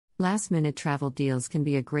Last-minute travel deals can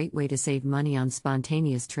be a great way to save money on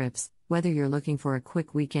spontaneous trips, whether you're looking for a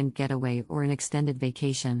quick weekend getaway or an extended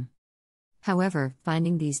vacation. However,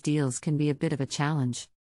 finding these deals can be a bit of a challenge.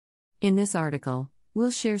 In this article,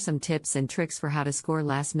 we'll share some tips and tricks for how to score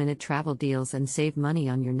last-minute travel deals and save money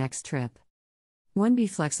on your next trip. 1. Be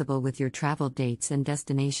flexible with your travel dates and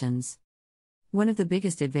destinations. One of the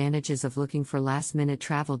biggest advantages of looking for last-minute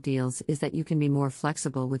travel deals is that you can be more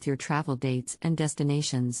flexible with your travel dates and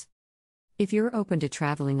destinations. If you're open to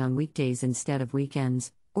traveling on weekdays instead of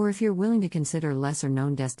weekends, or if you're willing to consider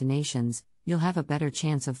lesser-known destinations, you'll have a better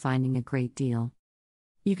chance of finding a great deal.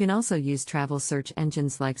 You can also use travel search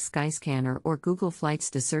engines like Skyscanner or Google Flights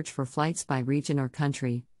to search for flights by region or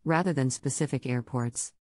country, rather than specific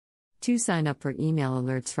airports. 2. Sign up for email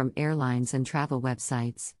alerts from airlines and travel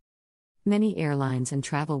websites. Many airlines and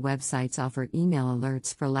travel websites offer email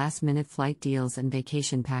alerts for last-minute flight deals and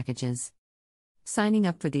vacation packages. Signing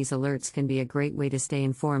up for these alerts can be a great way to stay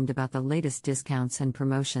informed about the latest discounts and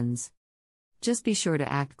promotions. Just be sure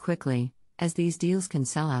to act quickly, as these deals can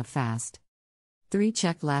sell out fast. 3.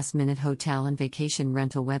 Check last-minute hotel and vacation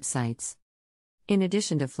rental websites. In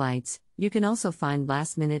addition to flights, you can also find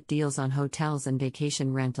last-minute deals on hotels and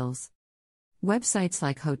vacation rentals. Websites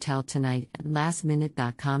like Hotel Tonight and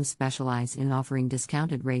lastminute.com specialize in offering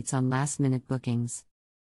discounted rates on last-minute bookings.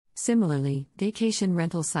 Similarly, vacation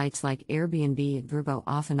rental sites like Airbnb and Vrbo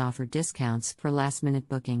often offer discounts for last-minute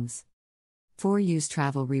bookings. 4. Use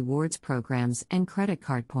travel rewards programs and credit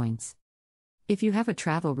card points. If you have a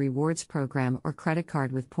travel rewards program or credit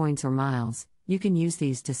card with points or miles, you can use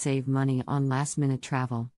these to save money on last-minute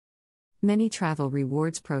travel. Many travel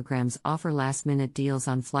rewards programs offer last-minute deals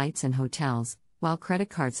on flights and hotels, while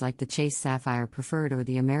credit cards like the Chase Sapphire Preferred or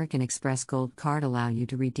the American Express Gold Card allow you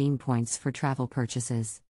to redeem points for travel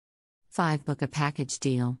purchases. 5. Book a package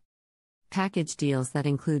deal. Package deals that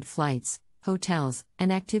include flights, hotels,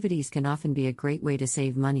 and activities can often be a great way to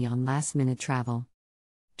save money on last-minute travel.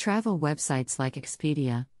 Travel websites like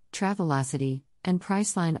Expedia, Travelocity, and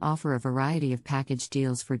Priceline offer a variety of package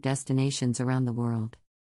deals for destinations around the world.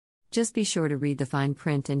 Just be sure to read the fine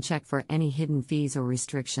print and check for any hidden fees or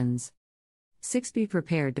restrictions. 6. Be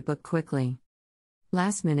prepared to book quickly.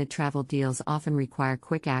 Last-minute travel deals often require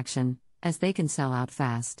quick action, as they can sell out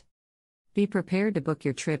fast. Be prepared to book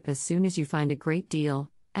your trip as soon as you find a great deal,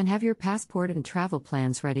 and have your passport and travel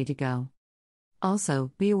plans ready to go.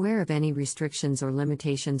 Also, be aware of any restrictions or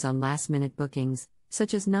limitations on last-minute bookings,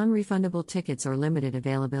 such as non-refundable tickets or limited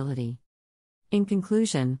availability. In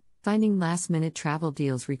conclusion, finding last-minute travel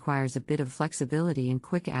deals requires a bit of flexibility and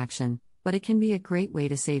quick action, but it can be a great way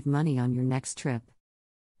to save money on your next trip.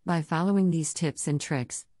 By following these tips and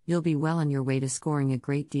tricks, you'll be well on your way to scoring a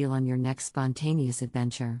great deal on your next spontaneous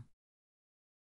adventure.